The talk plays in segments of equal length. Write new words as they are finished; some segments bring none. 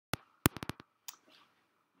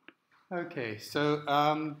Okay,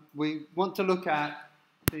 so we want to look at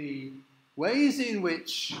the ways in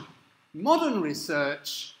which modern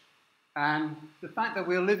research and the fact that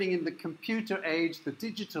we're living in the computer age, the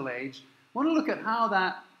digital age, want to look at how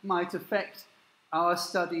that might affect our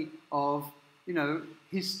study of,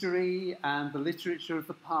 history and the literature of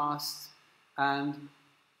the past, and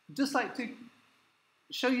just like to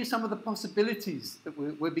show you some of the possibilities that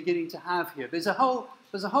we're beginning to have here. There's a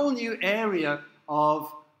whole new area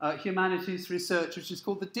of humanities research which is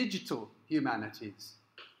called the digital humanities.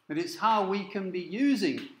 And it's how we can be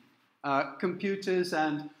using computers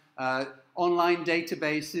and online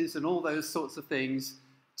databases and all those sorts of things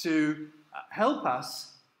to help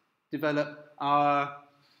us develop our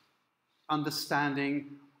understanding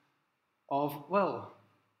of, well,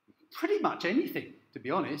 pretty much anything, to be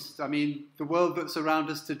honest. I mean, the world that's around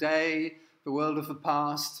us today, the world of the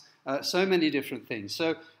past, so many different things.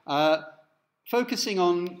 So focusing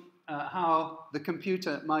on how the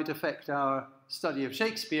computer might affect our study of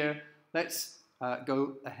Shakespeare, let's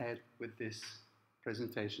go ahead with this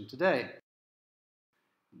presentation today.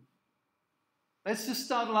 Let's just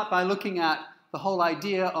start out by looking at the whole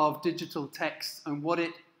idea of digital text and what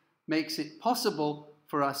it makes it possible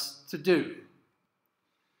for us to do.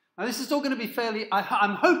 Now, this is all going to be fairly,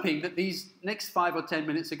 I'm hoping that these next 5 or 10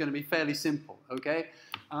 minutes are going to be fairly simple, okay?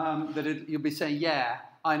 You'll be saying, yeah,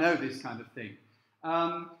 I know this kind of thing.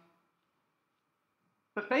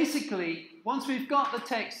 But basically, once we've got the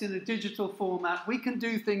text in a digital format, we can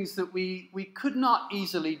do things that we could not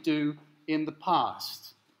easily do in the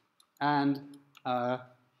past. And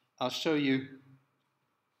I'll show you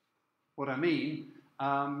what I mean.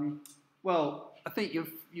 Well, I think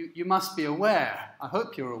you must be aware, I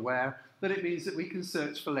hope you're aware, that it means that we can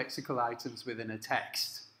search for lexical items within a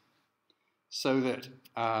text so that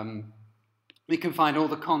we can find all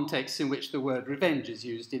the contexts in which the word revenge is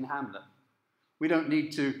used in Hamlet. We don't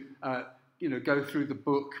need to go through the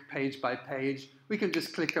book page by page. We can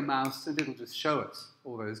just click a mouse and it'll just show us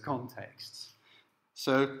all those contexts.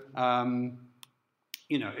 So,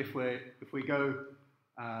 if we go,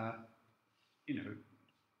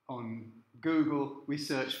 on Google, we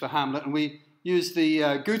search for Hamlet, and we use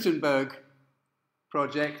the Gutenberg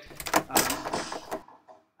project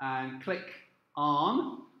and click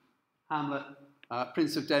on Hamlet,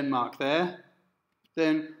 Prince of Denmark there.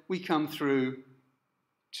 Then we come through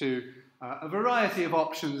to a variety of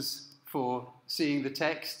options for seeing the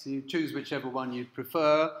text. You choose whichever one you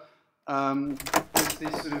prefer.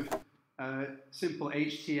 This sort of simple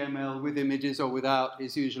HTML with images or without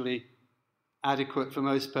is usually adequate for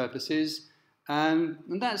most purposes. And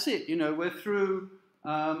that's it, we're through.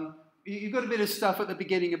 You've got a bit of stuff at the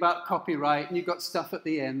beginning about copyright, and you've got stuff at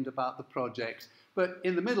the end about the project. But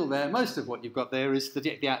in the middle there, most of what you've got there is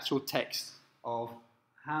the actual text of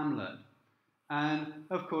Hamlet. And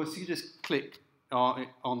of course, you just click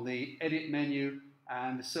on the edit menu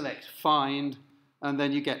and select find, and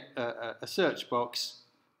then you get a search box.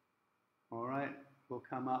 All right, will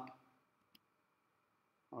come up.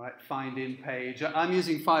 All right, find in page. I'm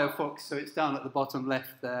using Firefox, so it's down at the bottom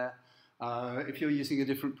left there. If you're using a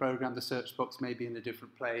different program, the search box may be in a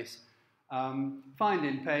different place. Find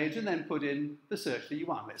in page, and then put in the search that you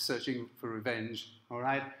want. Let's searching for revenge, all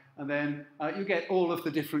right? And then you get all of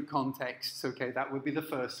the different contexts. Okay, that would be the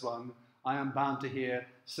first one. I am bound to hear,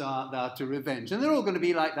 so art thou to revenge. And they're all going to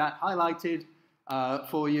be like that, highlighted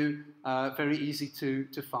for you, very easy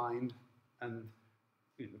to find. And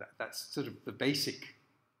that's sort of the basic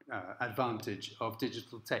advantage of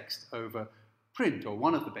digital text over print, or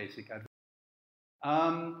one of the basic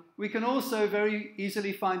advantages. We can also very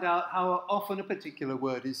easily find out how often a particular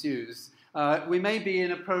word is used. We may be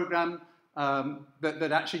in a program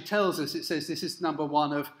that actually tells us, it says this is number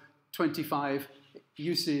 1 of 25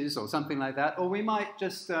 uses or something like that, or we might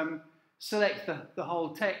just select the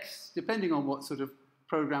whole text, depending on what sort of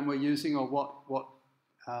program we're using or what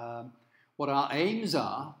our aims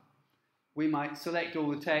are. We might select all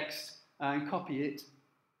the text and copy it,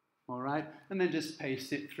 all right, and then just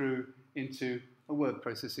paste it through into a word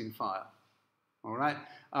processing file, all right.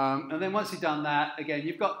 And then once you've done that, again,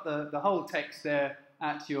 you've got the whole text there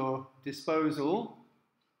at your disposal,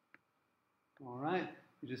 all right.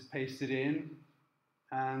 You just paste it in,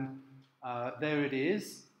 and there it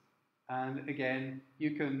is. And again,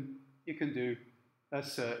 you can do a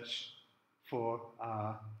search for.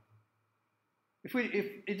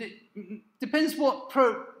 It depends what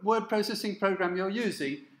word processing program you're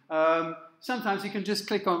using. Sometimes you can just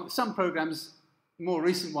click on, some programs, more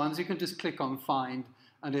recent ones, you can just click on find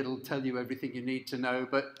and it'll tell you everything you need to know.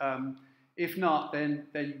 But if not,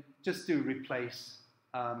 then just do replace.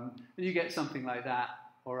 And you get something like that,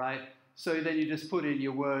 all right? So then you just put in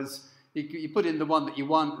your words. You put in the one that you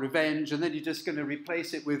want, revenge, and then you're just going to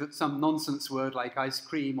replace it with some nonsense word like ice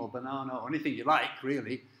cream or banana or anything you like,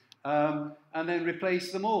 really, and then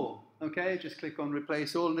replace them all. Okay, just click on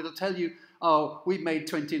replace all, and it'll tell you, oh, we've made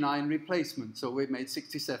 29 replacements, or we've made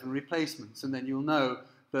 67 replacements, and then you'll know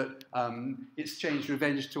that it's changed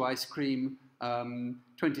revenge to ice cream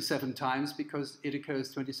 27 times because it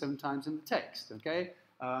occurs 27 times in the text. Okay,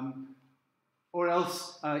 or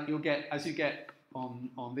else you'll get, as you get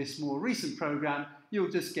on this more recent program, you'll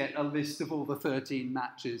just get a list of all the 13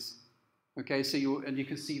 matches. Okay, so you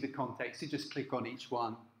can see the context. You just click on each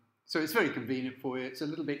one. So it's very convenient for you. It's a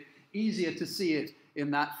little bit easier to see it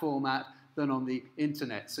in that format than on the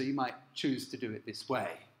internet, so you might choose to do it this way.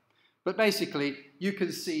 But basically, you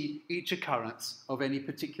can see each occurrence of any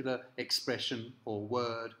particular expression or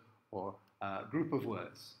word or group of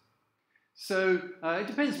words. So it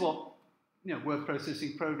depends what word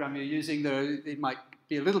processing program you're using. It might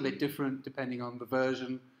be a little bit different depending on the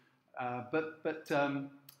version, but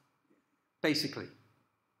basically,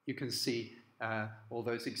 you can see all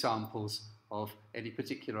those examples of any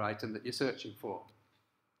particular item that you're searching for.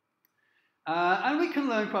 And we can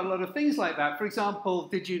learn quite a lot of things like that. For example,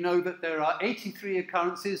 did you know that there are 83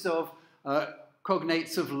 occurrences of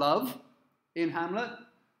cognates of love in Hamlet,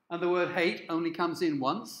 and the word hate only comes in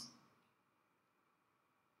once?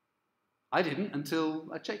 I didn't until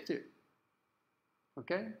I checked it.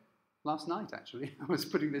 Okay? Last night, actually. I was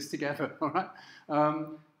putting this together, all right?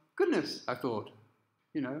 Goodness, I thought.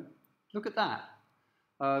 Look at that.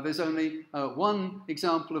 There's only one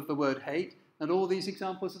example of the word hate and all these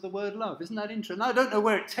examples of the word love. Isn't that interesting? Now, I don't know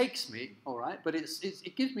where it takes me, all right, but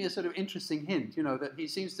it gives me a sort of interesting hint, that he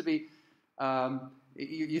seems to be,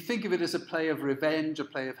 you think of it as a play of revenge, a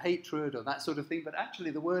play of hatred, or that sort of thing, but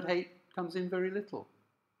actually the word hate comes in very little.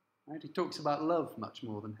 Right? He talks about love much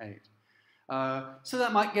more than hate. So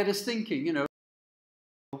that might get us thinking,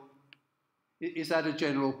 is that a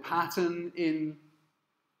general pattern in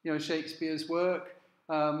Shakespeare's work?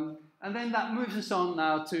 And then that moves us on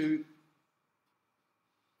now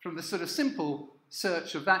from the sort of simple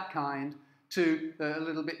search of that kind to a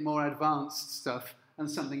little bit more advanced stuff and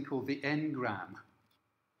something called the engram.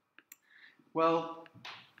 Well,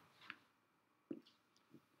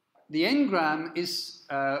 the engram is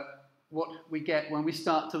what we get when we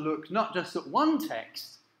start to look not just at one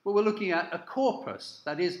text, but we're looking at a corpus,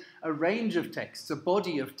 that is, a range of texts, a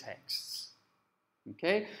body of texts,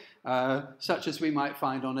 okay, such as we might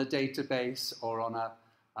find on a database or on a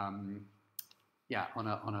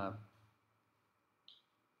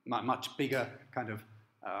much bigger kind of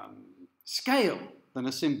scale than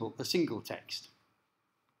a single text.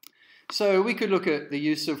 So we could look at the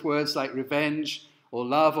use of words like revenge or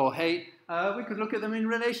love or hate. We could look at them in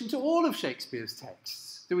relation to all of Shakespeare's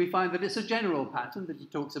texts. Do we find that it's a general pattern, that he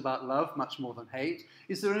talks about love much more than hate?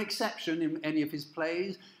 Is there an exception in any of his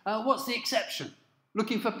plays? What's the exception?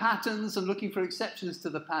 Looking for patterns and looking for exceptions to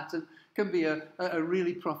the pattern can be a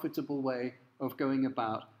really profitable way of going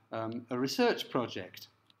about a research project.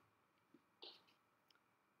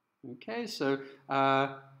 Okay, so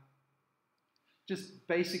just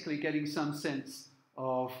basically getting some sense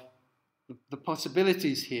of the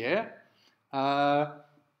possibilities here.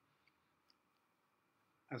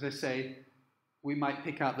 As I say, we might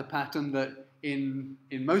pick out the pattern that in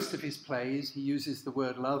most of his plays he uses the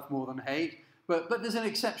word love more than hate, but there's an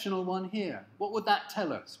exceptional one here. What would that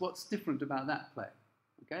tell us? What's different about that play?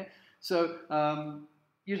 Okay, so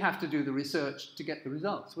you'd have to do the research to get the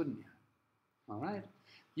results, wouldn't you? All right.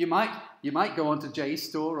 You might go onto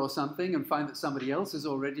JSTOR or something and find that somebody else has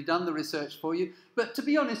already done the research for you. But to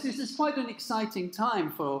be honest, this is quite an exciting time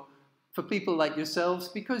for people like yourselves,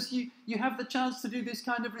 because you have the chance to do this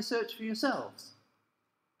kind of research for yourselves.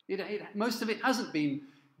 Most of it hasn't been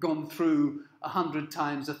gone through 100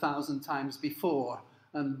 times, 1,000 times before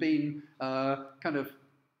and been kind of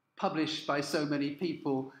published by so many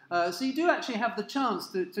people. So you do actually have the chance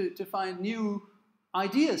to find new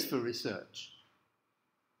ideas for research,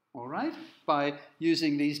 all right, by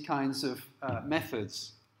using these kinds of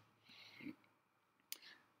methods.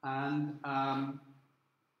 And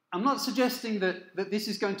I'm not suggesting that this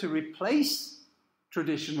is going to replace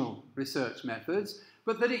traditional research methods,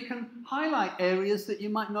 but that it can highlight areas that you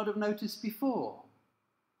might not have noticed before,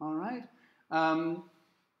 all right?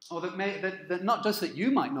 Or that not just that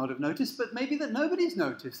you might not have noticed, but maybe that nobody's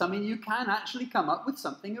noticed. I mean, you can actually come up with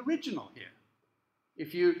something original here.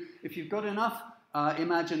 If you've got enough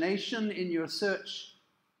imagination in your search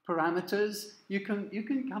parameters, you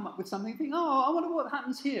can come up with something. Think, oh, I wonder what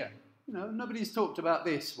happens here. Nobody's talked about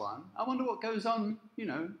this one. I wonder what goes on,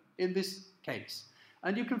 in this case.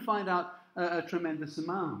 And you can find out a tremendous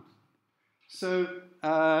amount. So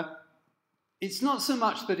it's not so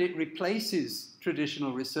much that it replaces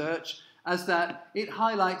traditional research as that it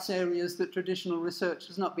highlights areas that traditional research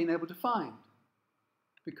has not been able to find.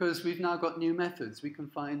 Because we've now got new methods, we can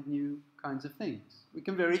find new kinds of things. We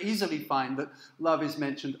can very easily find that love is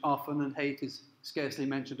mentioned often and hate is scarcely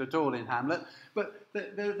mentioned at all in Hamlet, but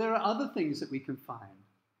there are other things that we can find.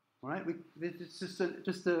 All right? It's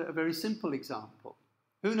just a very simple example.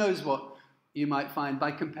 Who knows what you might find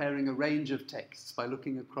by comparing a range of texts, by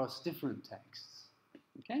looking across different texts.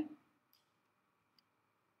 Okay?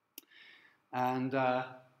 And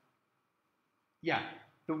yeah,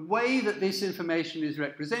 the way that this information is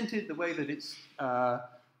represented, the way that it's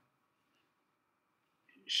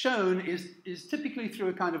shown is typically through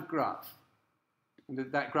a kind of graph. And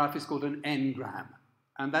that graph is called an n-gram.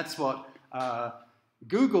 And that's what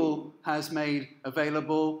Google has made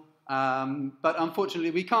available. But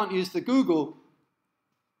unfortunately, we can't use the Google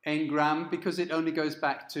n-gram because it only goes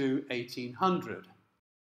back to 1800.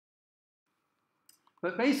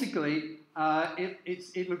 But basically,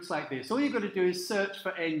 it looks like this. All you've got to do is search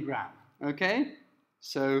for n-gram, okay?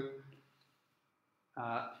 So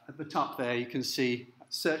at the top there, you can see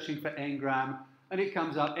searching for n-gram, and it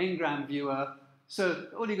comes up n-gram viewer. So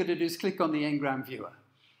all you've got to do is click on the n-gram viewer.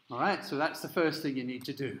 All right, so that's the first thing you need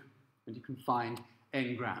to do, and you can find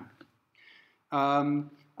n-gram.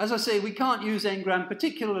 As I say, we can't use n-gram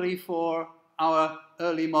particularly for our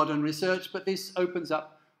early modern research, but this opens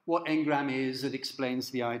up what n-gram is. It explains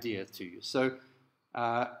the idea to you. So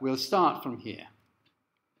we'll start from here.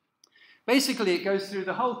 Basically, it goes through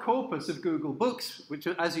the whole corpus of Google Books, which,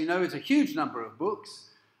 as you know, is a huge number of books,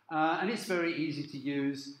 and it's very easy to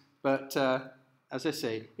use, but as I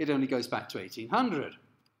say, it only goes back to 1800.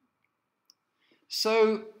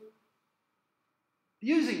 So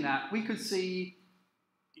using that, we could see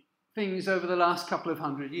things over the last couple of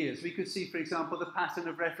hundred years. We could see, for example, the pattern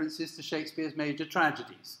of references to Shakespeare's major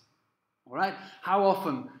tragedies. All right? How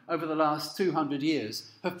often over the last 200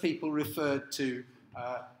 years have people referred to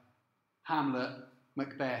Hamlet,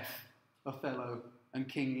 Macbeth, Othello, and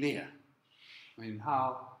King Lear? I mean,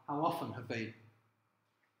 how often have they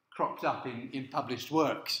cropped up in published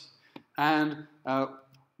works? And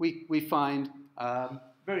we find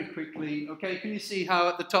very quickly, okay, can you see how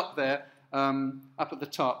at the top there, up at the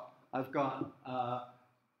top, I've got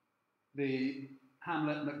the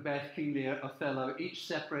Hamlet, Macbeth, King Lear, Othello, each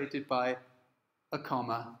separated by a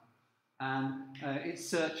comma. And it's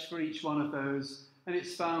searched for each one of those, and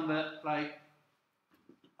it's found that, like,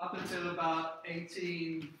 up until about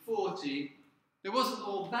 1840, there wasn't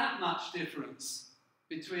all that much difference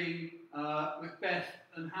between Macbeth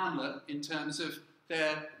and Hamlet in terms of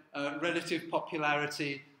their relative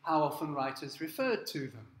popularity, how often writers referred to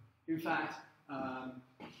them. In fact,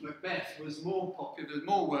 Macbeth was more popular,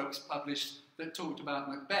 more works published that talked about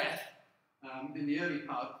Macbeth in the early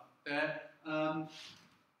part there,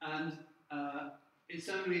 and it's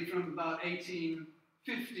only from about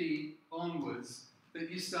 1850 onwards that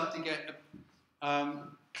you start to get a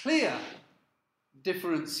clear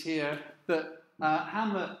difference here that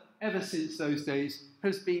Hamlet, ever since those days,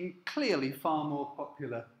 has been clearly far more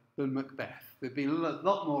popular than Macbeth. There have been a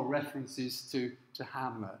lot more references to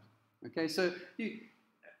Hamlet. Okay, so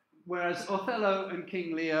whereas Othello and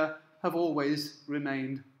King Lear have always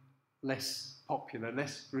remained less popular,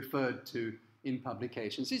 less referred to in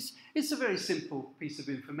publications. It's a very simple piece of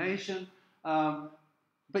information,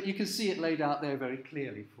 but you can see it laid out there very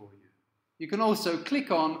clearly for you. You can also click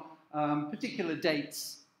on particular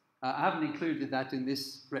dates. I haven't included that in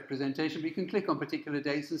this representation, but you can click on particular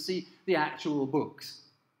dates and see the actual books.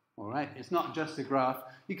 All right, it's not just a graph.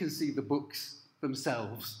 You can see the books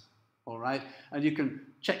themselves. All right, and you can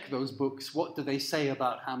check those books. What do they say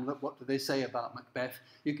about Hamlet? What do they say about Macbeth?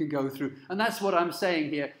 You can go through, and that's what I'm saying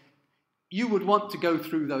here. You would want to go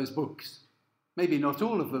through those books. Maybe not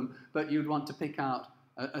all of them, but you'd want to pick out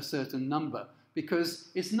a certain number, because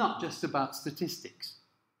it's not just about statistics.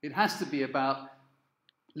 It has to be about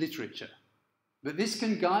literature. But this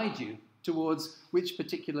can guide you towards which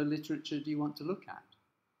particular literature do you want to look at.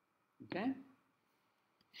 Okay?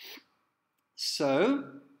 So,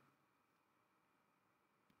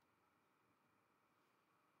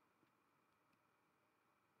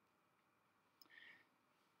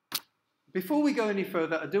 before we go any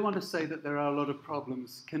further, I do want to say that there are a lot of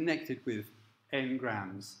problems connected with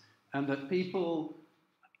n-grams, and that people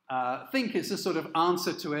think it's a sort of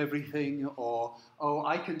answer to everything, or, oh,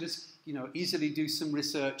 I can just, easily do some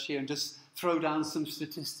research here and just throw down some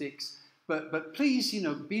statistics. But please,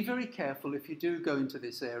 be very careful if you do go into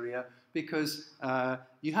this area, because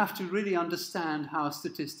you have to really understand how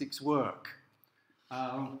statistics work.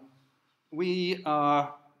 We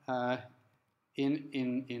are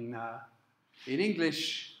in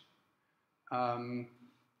English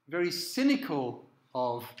very cynical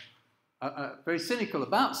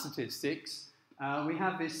about statistics. We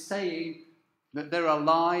have this saying that there are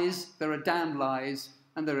lies, there are damned lies,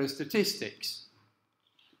 and there are statistics.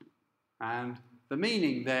 And the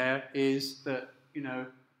meaning there is that, you know,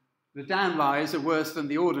 the damn lies are worse than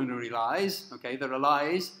the ordinary lies. Okay, there are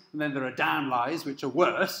lies, and then there are damn lies, which are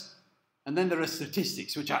worse, and then there are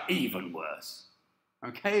statistics, which are even worse.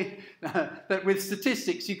 Okay, that with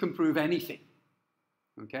statistics you can prove anything.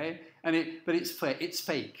 Okay, but it's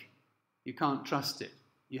fake. You can't trust it.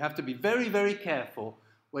 You have to be very, very careful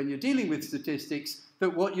when you're dealing with statistics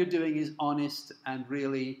that what you're doing is honest and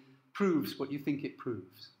really proves what you think it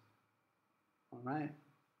proves. All right,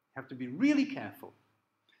 you have to be really careful.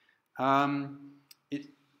 Don't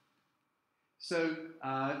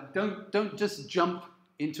just jump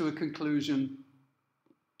into a conclusion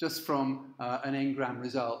just from an n-gram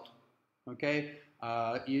result. Okay,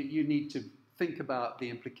 you need to think about the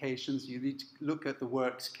implications. You need to look at the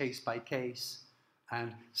works case by case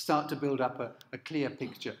and start to build up a clear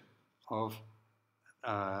picture of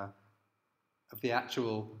the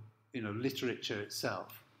actual, you know, literature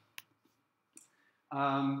itself.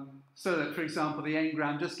 So that, for example, the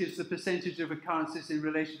n-gram just gives the percentage of occurrences in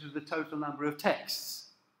relation to the total number of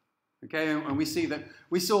texts. Okay, and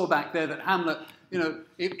we saw back there that Hamlet, you know,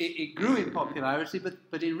 it grew in popularity,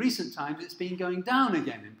 but in recent times it's been going down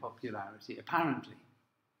again in popularity, apparently.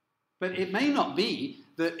 But it may not be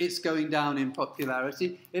that it's going down in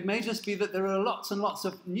popularity. It may just be that there are lots and lots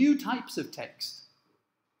of new types of text.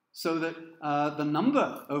 So that the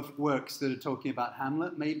number of works that are talking about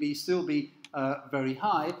Hamlet may still be very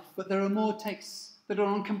high, but there are more texts that are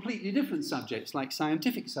on completely different subjects, like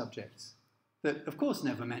scientific subjects, that of course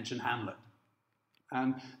never mention Hamlet.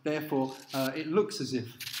 And therefore, it looks as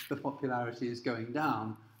if the popularity is going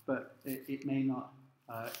down, but it may not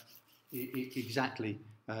exactly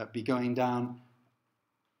be going down,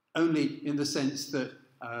 only in the sense that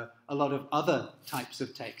a lot of other types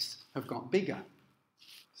of text have got bigger.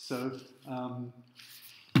 So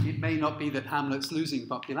it may not be that Hamlet's losing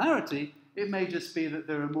popularity, it may just be that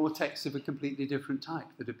there are more texts of a completely different type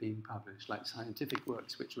that are being published, like scientific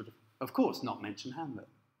works, which would, of course, not mention Hamlet.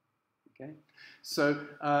 Okay? So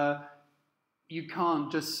you can't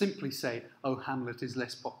just simply say, oh, Hamlet is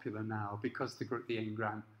less popular now because the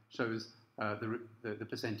n-gram shows the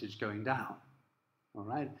percentage going down. All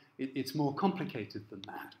right? It's more complicated than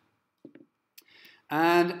that.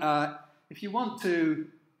 And if you want to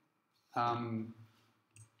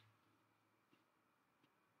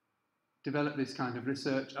develop this kind of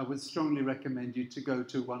research, I would strongly recommend you to go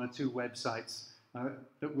to one or two websites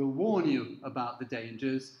that will warn you about the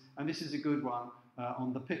dangers. And this is a good one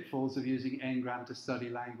on the pitfalls of using n-gram to study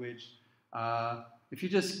language. If you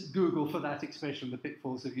just Google for that expression, the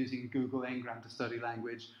pitfalls of using Google n-gram to study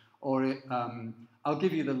language, or I'll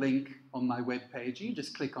give you the link on my webpage. You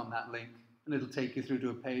just click on that link and it'll take you through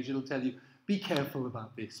to a page. It'll tell you, be careful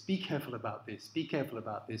about this, be careful about this, be careful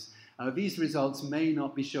about this. These results may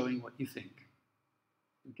not be showing what you think.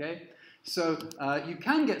 Okay? So you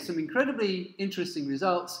can get some incredibly interesting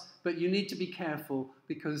results, but you need to be careful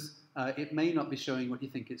because it may not be showing what you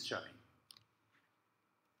think it's showing.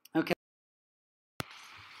 Okay.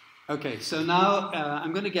 Okay, so now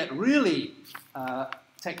I'm going to get really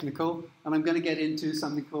technical, and I'm going to get into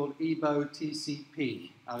something called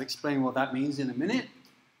EBO-TCP. I'll explain what that means in a minute.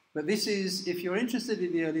 But this is, if you're interested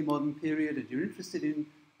in the early modern period and you're interested in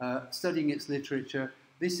studying its literature,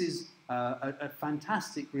 this is a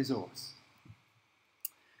fantastic resource.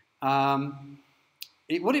 What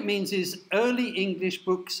it means is Early English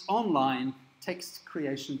Books Online Text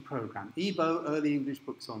Creation Program. EBO, Early English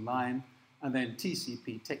Books Online, and then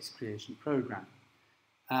TCP, Text Creation Program.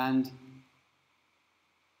 And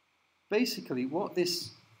basically what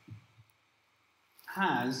this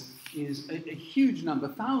has is a huge number,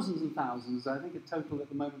 thousands and thousands, I think a total at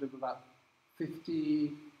the moment of about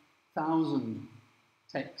 50,000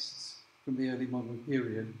 texts from the early modern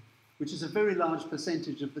period, which is a very large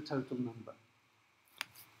percentage of the total number.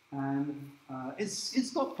 And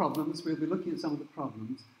it's got problems. We'll be looking at some of the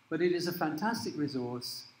problems, but it is a fantastic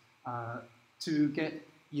resource to get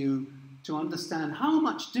you to understand how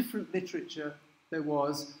much different literature there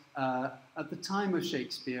was at the time of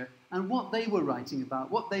Shakespeare and what they were writing about,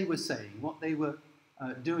 what they were saying, what they were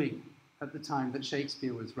doing at the time that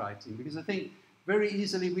Shakespeare was writing. Because I think very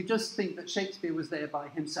easily we just think that Shakespeare was there by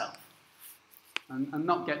himself and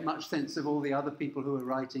not get much sense of all the other people who were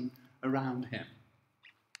writing around him.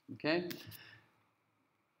 Okay?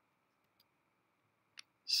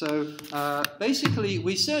 So basically,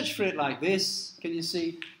 we search for it like this. Can you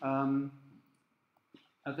see?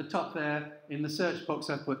 At the top there, in the search box,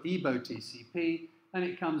 I put EBO TCP, and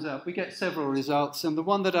it comes up. We get several results, and the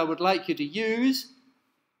one that I would like you to use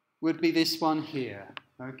would be this one here.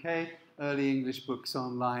 Okay? Early English Books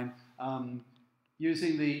Online,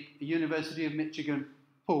 using the University of Michigan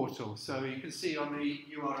portal. So you can see on the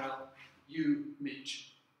URL,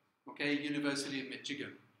 UMich. Okay? University of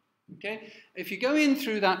Michigan. Okay? If you go in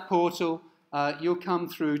through that portal, you'll come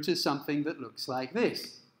through to something that looks like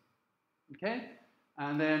this. Okay?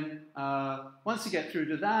 And then once you get through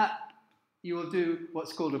to that, you will do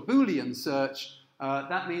what's called a Boolean search.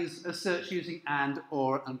 That means a search using and,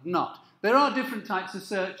 or, and not. There are different types of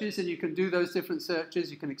searches, and you can do those different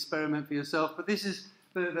searches. You can experiment for yourself, but this is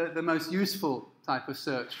the most useful type of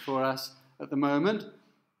search for us at the moment.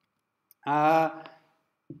 I'm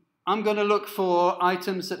going to look for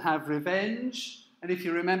items that have revenge, and if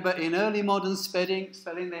you remember in early modern spelling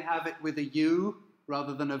they have it with a U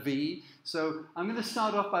rather than a V. So I'm going to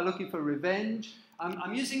start off by looking for revenge.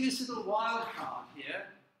 I'm using this little wildcard here,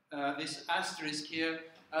 this asterisk here.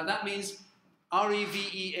 That means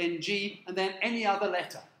R-E-V-E-N-G, and then any other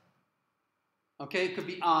letter. Okay, it could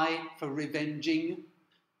be I for revenging.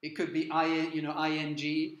 It could be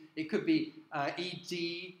I-N-G. It could be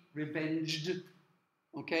E-D, revenged.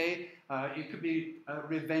 Okay, it could be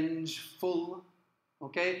revengeful.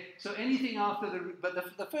 Okay, so anything after but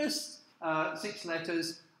the first 6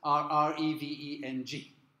 letters are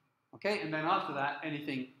R-E-V-E-N-G. Okay, and then after that,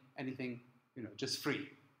 anything, just free,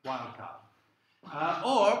 wildcard.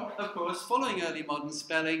 Or, of course, following early modern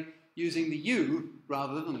spelling, using the U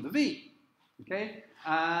rather than the V. Okay,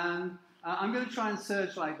 and I'm going to try and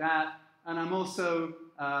search like that, and I'm also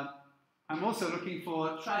looking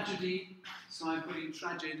for tragedy, so I'm putting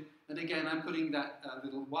tragedy, and again I'm putting that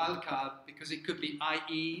little wildcard because it could be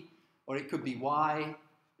IE or it could be Y.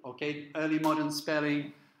 Okay, early modern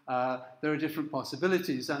spelling. There are different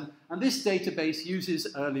possibilities, and this database uses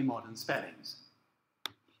early modern spellings.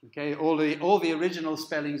 Okay, all the original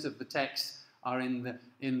spellings of the text are in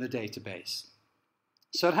the database.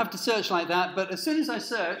 So I'd have to search like that, but as soon as I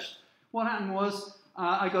searched, what happened was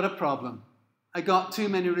I got a problem. I got too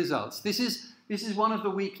many results. This is one of the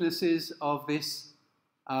weaknesses of this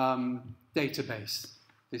database,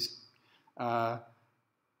 this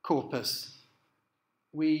corpus.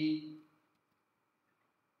 We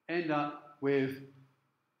end up with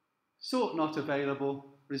sort not available,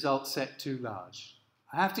 result set too large.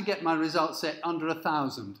 I have to get my result set under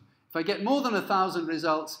 1,000. If I get more than 1,000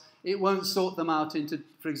 results, it won't sort them out into,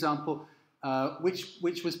 for example,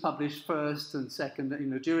 which was published first and second,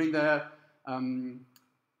 during their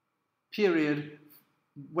period,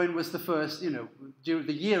 when was the first, during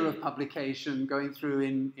the year of publication, going through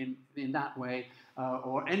in that way,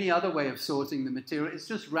 or any other way of sorting the material. It's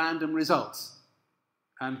just random results.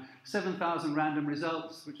 And 7,000 random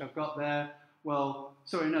results, which I've got there, well,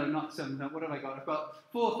 sorry, no, not 7,000, what have I got? I've got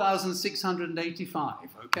 4,685,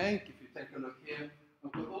 okay? If you take a look here,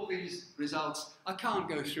 I've got all these results. I can't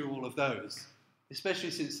go through all of those,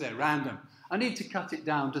 especially since they're random. I need to cut it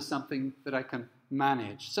down to something that I can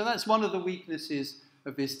manage. So that's one of the weaknesses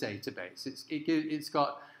of this database. It's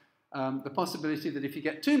got the possibility that if you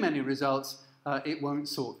get too many results, it won't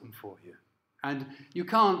sort them for you. And you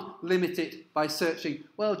can't limit it by searching,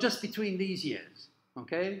 well, just between these years,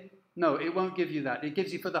 okay? No, it won't give you that. It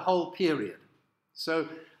gives you for the whole period. So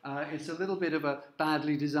it's a little bit of a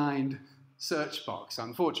badly designed search box,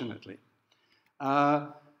 unfortunately.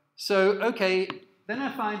 Okay, then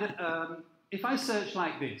I find if I search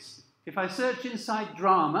like this, if I search inside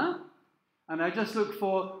drama, and I just look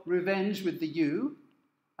for revenge with the U,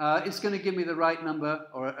 it's going to give me the right number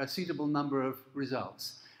or a suitable number of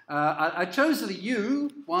results. I chose the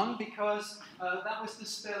U one because that was the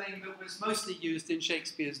spelling that was mostly used in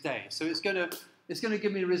Shakespeare's day. So it's going to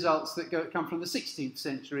give me results that come from the 16th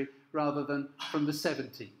century rather than from the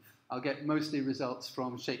 17th. I'll get mostly results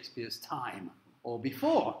from Shakespeare's time or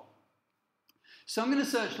before. So I'm going to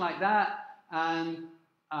search like that, and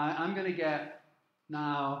I'm going to get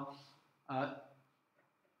now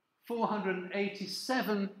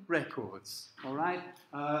 487 records, all right?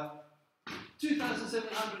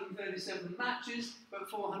 2,737 matches, but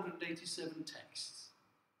 487 texts.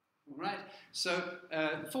 All right? So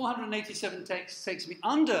 487 texts takes me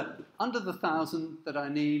under the 1,000 that I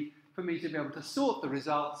need for me to be able to sort the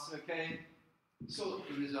results, okay? Sort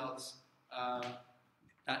the results.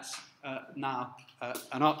 That's now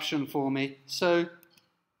an option for me. So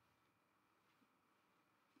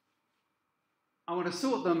I want to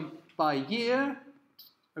sort them by year,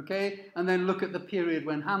 okay, and then look at the period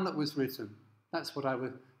when Hamlet was written.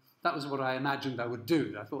 That was what I imagined I would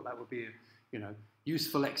do. I thought that would be a,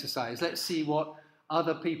 useful exercise. Let's see what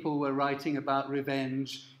other people were writing about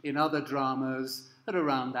revenge in other dramas at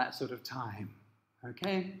around that sort of time.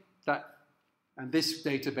 Okay? And this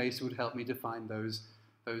database would help me to find those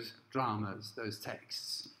dramas, those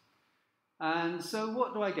texts. And so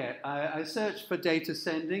what do I get? I search for data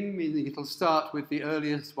sending, meaning it'll start with the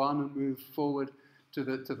earliest one and move forward to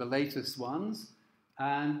the latest ones.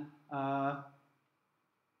 And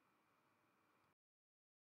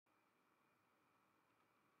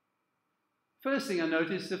first thing I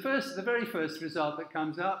notice, the very first result that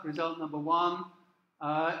comes up, result number 1,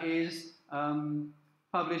 is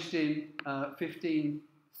published in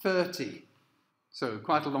 1530. So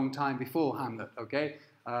quite a long time before Hamlet, okay?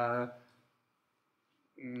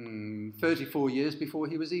 34 years before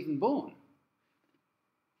he was even born.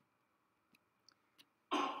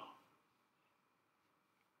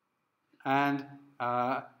 And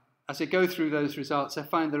as I go through those results, I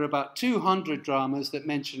find there are about 200 dramas that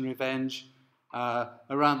mention revenge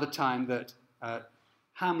around the time that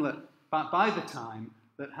Hamlet, by the time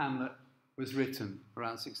that Hamlet was written,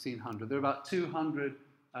 around 1600. There are about 200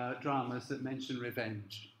 dramas that mention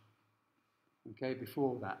revenge, okay,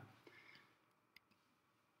 before that.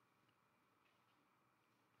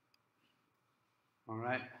 All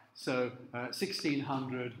right, so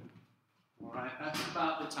 1600, all right, that's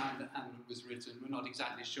about the time that Hamlet was written. We're not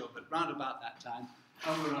exactly sure, but round about that time,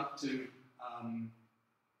 and we're up to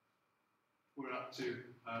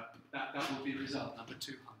that will be result number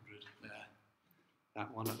 200 there.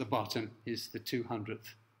 That one at the bottom is the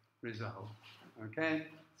 200th result. Okay,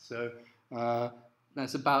 so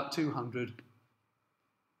that's about 200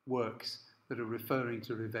 works that are referring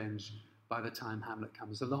to revenge by the time Hamlet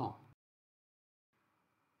comes along.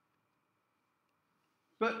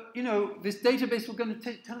 But, this database was going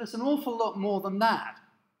to tell us an awful lot more than that,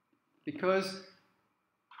 because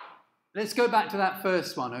let's go back to that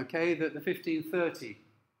first one, okay, the 1530,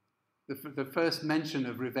 the first mention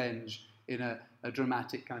of revenge in a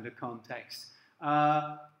dramatic kind of context.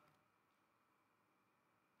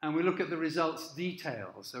 And we look at the results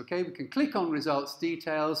details, okay? We can click on results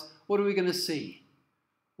details. What are we going to see?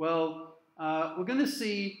 Well, we're going to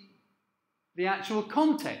see the actual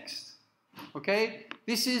context, okay?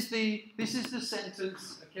 This is the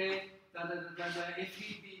sentence, okay? If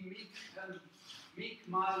he be meek,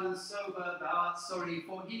 mild, and sober, thou art sorry,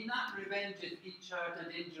 for he that revengeth each hurt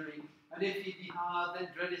and injury, and if he be hard, then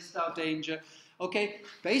dreadest thou danger. Okay,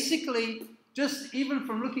 basically, just even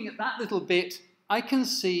from looking at that little bit, I can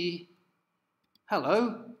see,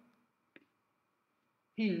 hello,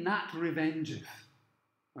 he that revengeth.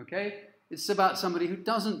 Okay, it's about somebody who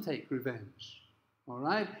doesn't take revenge. All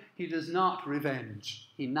right, he does not revenge.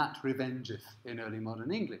 He that revengeth in early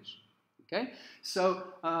modern English. Okay, so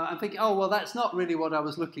I'm thinking, oh, well, that's not really what I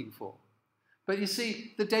was looking for. But you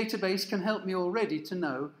see, the database can help me already to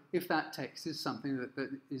know if that text is something that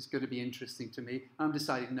is going to be interesting to me. I'm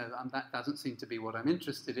deciding, no, that doesn't seem to be what I'm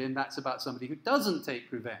interested in. That's about somebody who doesn't take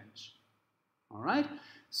revenge. All right?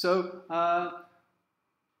 So,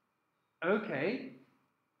 okay.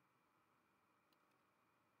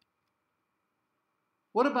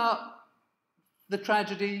 What about the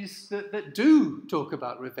tragedies that do talk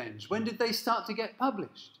about revenge? When did they start to get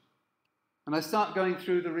published? And I start going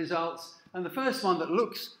through the results, and the first one that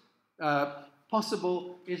looks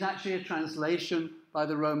possible is actually a translation by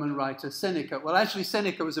the Roman writer Seneca. Well, actually,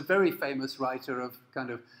 Seneca was a very famous writer of kind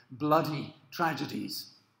of bloody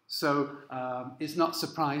tragedies. So it's not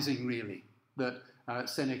surprising, really, that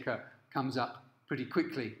Seneca comes up pretty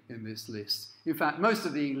quickly in this list. In fact, most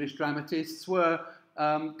of the English dramatists were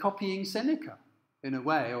copying Seneca in a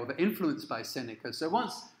way, or they're influenced by Seneca. So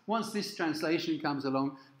once this translation comes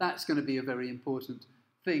along, that's going to be a very important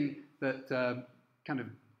thing that kind of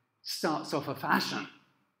starts off a fashion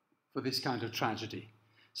for this kind of tragedy.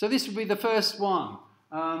 So this would be the first one.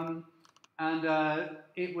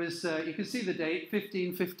 It was, you can see the date,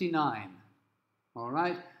 1559. All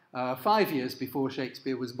right? 5 years before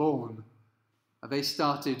Shakespeare was born. They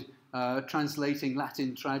started translating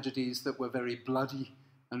Latin tragedies that were very bloody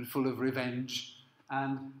and full of revenge.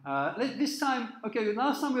 And this time, okay,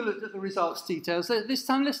 last time we looked at the results details. This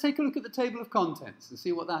time, let's take a look at the table of contents and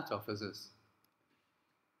see what that offers us.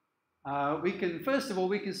 First of all,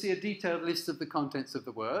 we can see a detailed list of the contents of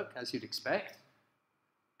the work, as you'd expect.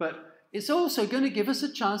 But it's also going to give us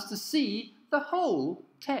a chance to see the whole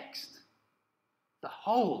text. The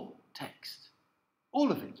whole text.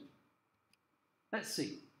 All of it. Let's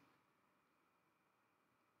see.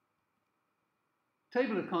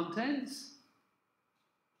 table of contents,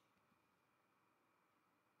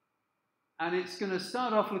 and it's going to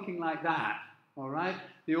start off looking like that, all right?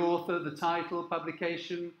 The author, the title,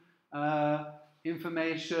 publication,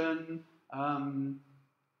 information,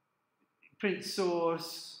 print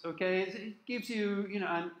source, okay? It gives you, you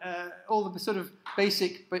know, all the sort of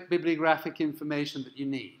basic bibliographic information that you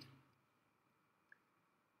need.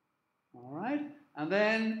 All right? And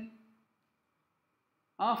then,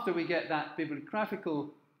 after we get that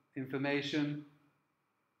bibliographical information,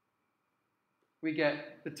 we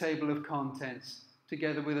get the table of contents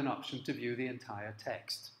together with an option to view the entire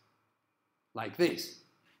text, like this.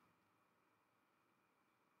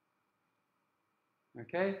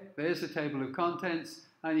 Okay, there's the table of contents,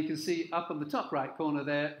 and you can see up on the top right corner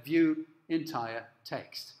there, view entire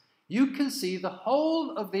text. You can see the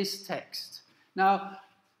whole of this text. Now,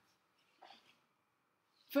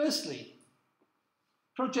 firstly,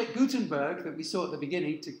 Project Gutenberg that we saw at the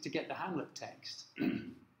beginning to get the Hamlet text,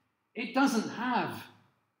 it doesn't have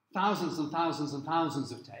thousands and thousands and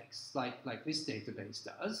thousands of texts like this database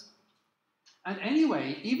does. And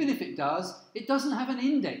anyway, even if it does, it doesn't have an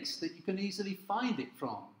index that you can easily find it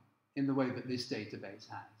from in the way that this database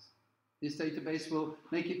has. This database will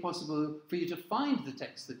make it possible for you to find the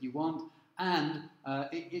text that you want, and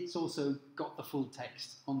it's also got the full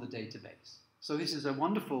text on the database. So this is a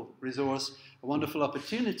wonderful resource, a wonderful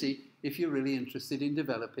opportunity if you're really interested in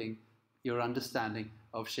developing your understanding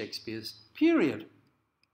of Shakespeare's period.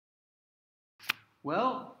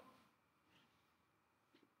 Well,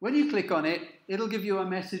 when you click on it, it'll give you a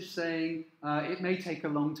message saying it may take a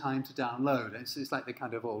long time to download. It's like they're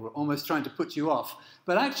kind of almost trying to put you off.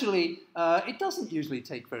 But actually, it doesn't usually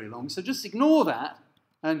take very long. So just ignore that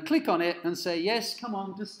and click on it and say, yes, come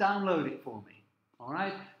on, just download it for me. All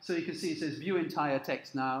right? So you can see it says view entire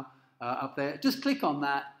text now up there. Just click on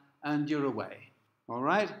that and you're away. All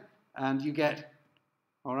right? And you get,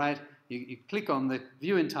 all right, you click on the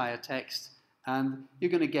view entire text and you're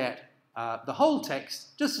going to get the whole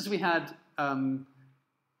text, just as we had,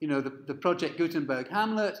 you know, the Project Gutenberg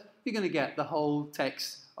Hamlet. You're going to get the whole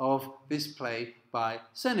text of this play by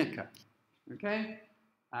Seneca. Okay,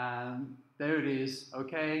 there it is.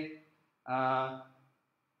 Okay, the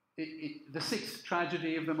sixth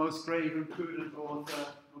tragedy of the most grave and prudent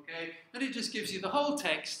author. Okay, and it just gives you the whole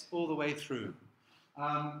text all the way through.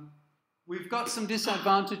 We've got some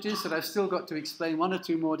disadvantages that I've still got to explain, one or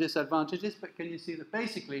two more disadvantages, but can you see that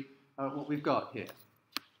basically what we've got here?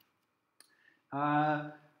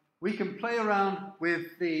 We can play around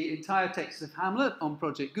with the entire text of Hamlet on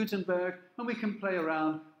Project Gutenberg, and we can play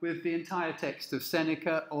around with the entire text of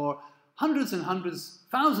Seneca or hundreds and hundreds,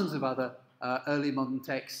 thousands of other early modern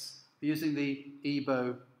texts using the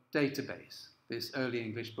EBO database, this Early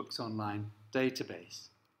English Books Online database.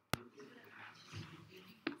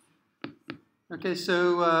 Okay,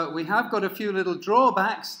 so we have got a few little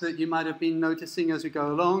drawbacks that you might have been noticing as we go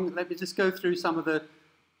along. Let me just go through some of the,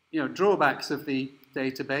 you know, drawbacks of the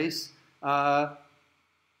database.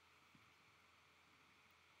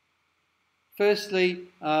 Firstly,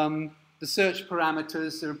 the search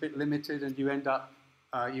parameters are a bit limited, and you end up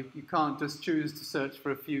you can't just choose to search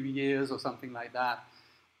for a few years or something like that.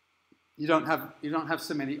 You don't have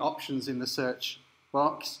so many options in the search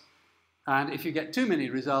box, and if you get too many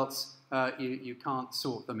results, you can't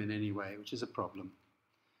sort them in any way, which is a problem.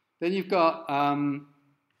 Then you've got,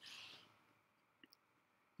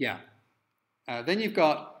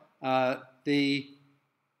 the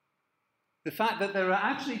fact that there are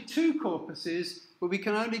actually two corpuses, but we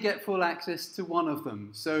can only get full access to one of them.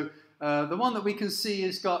 So the one that we can see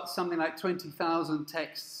has got something like 20,000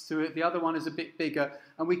 texts to it. The other one is a bit bigger,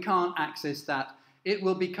 and we can't access that. It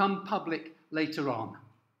will become public later on.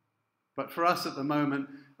 But for us at the moment,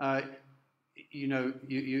 you know,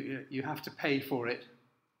 you have to pay for it.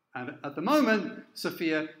 And at the moment,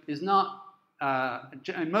 Sophia is not,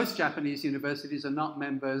 and most Japanese universities are not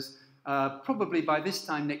members. Probably by this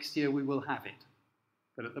time next year we will have it.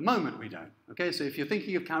 But at the moment we don't. Okay, so if you're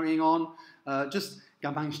thinking of carrying on, just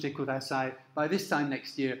gaban shite kudasai. By this time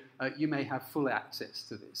next year, you may have full access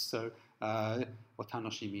to this. So,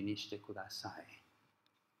 otanoshimi ni shite kudasai.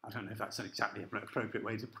 I don't know if that's exactly an appropriate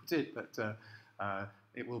way to put it, but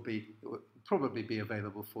it will probably be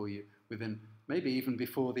available for you within, maybe even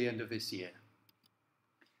before the end of this year.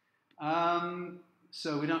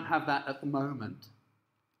 So we don't have that at the moment.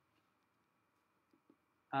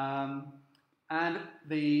 And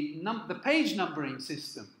the page numbering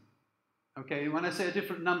system, okay, when I say a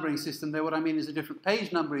different numbering system there, what I mean is a different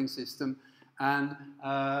page numbering system, and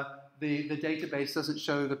the database doesn't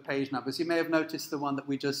show the page numbers. You may have noticed the one that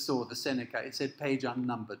we just saw, the Seneca. It said page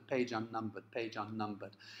unnumbered, page unnumbered, page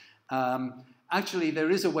unnumbered. Actually, there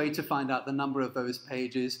is a way to find out the number of those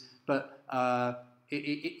pages, but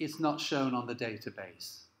it's not shown on the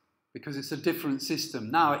database because it's a different system.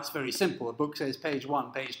 Now it's very simple. A book says page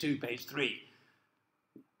 1, page 2, page 3.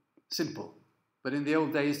 Simple. But in the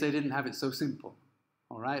old days, they didn't have it so simple.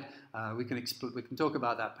 All right? We can talk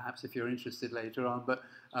about that perhaps if you're interested later on, but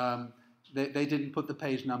they didn't put the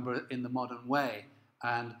page number in the modern way,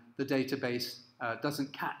 and the database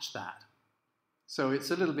doesn't catch that. So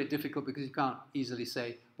it's a little bit difficult because you can't easily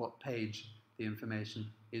say what page the information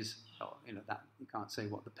is. Or, that you can't say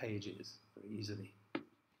what the page is very easily.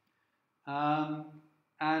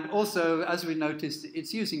 And also, as we noticed,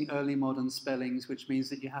 it's using early modern spellings, which means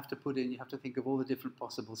that you have to think of all the different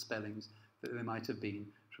possible spellings that there might have been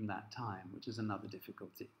from that time, which is another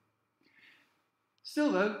difficulty.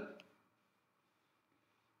 Still, though,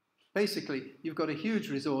 basically, you've got a huge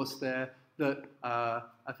resource there that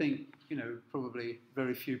I think, probably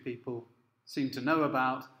very few people seem to know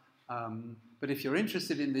about. But if you're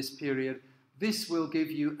interested in this period, this will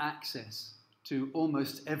give you access to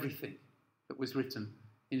almost everything that was written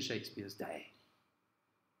in Shakespeare's day.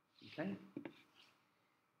 Okay?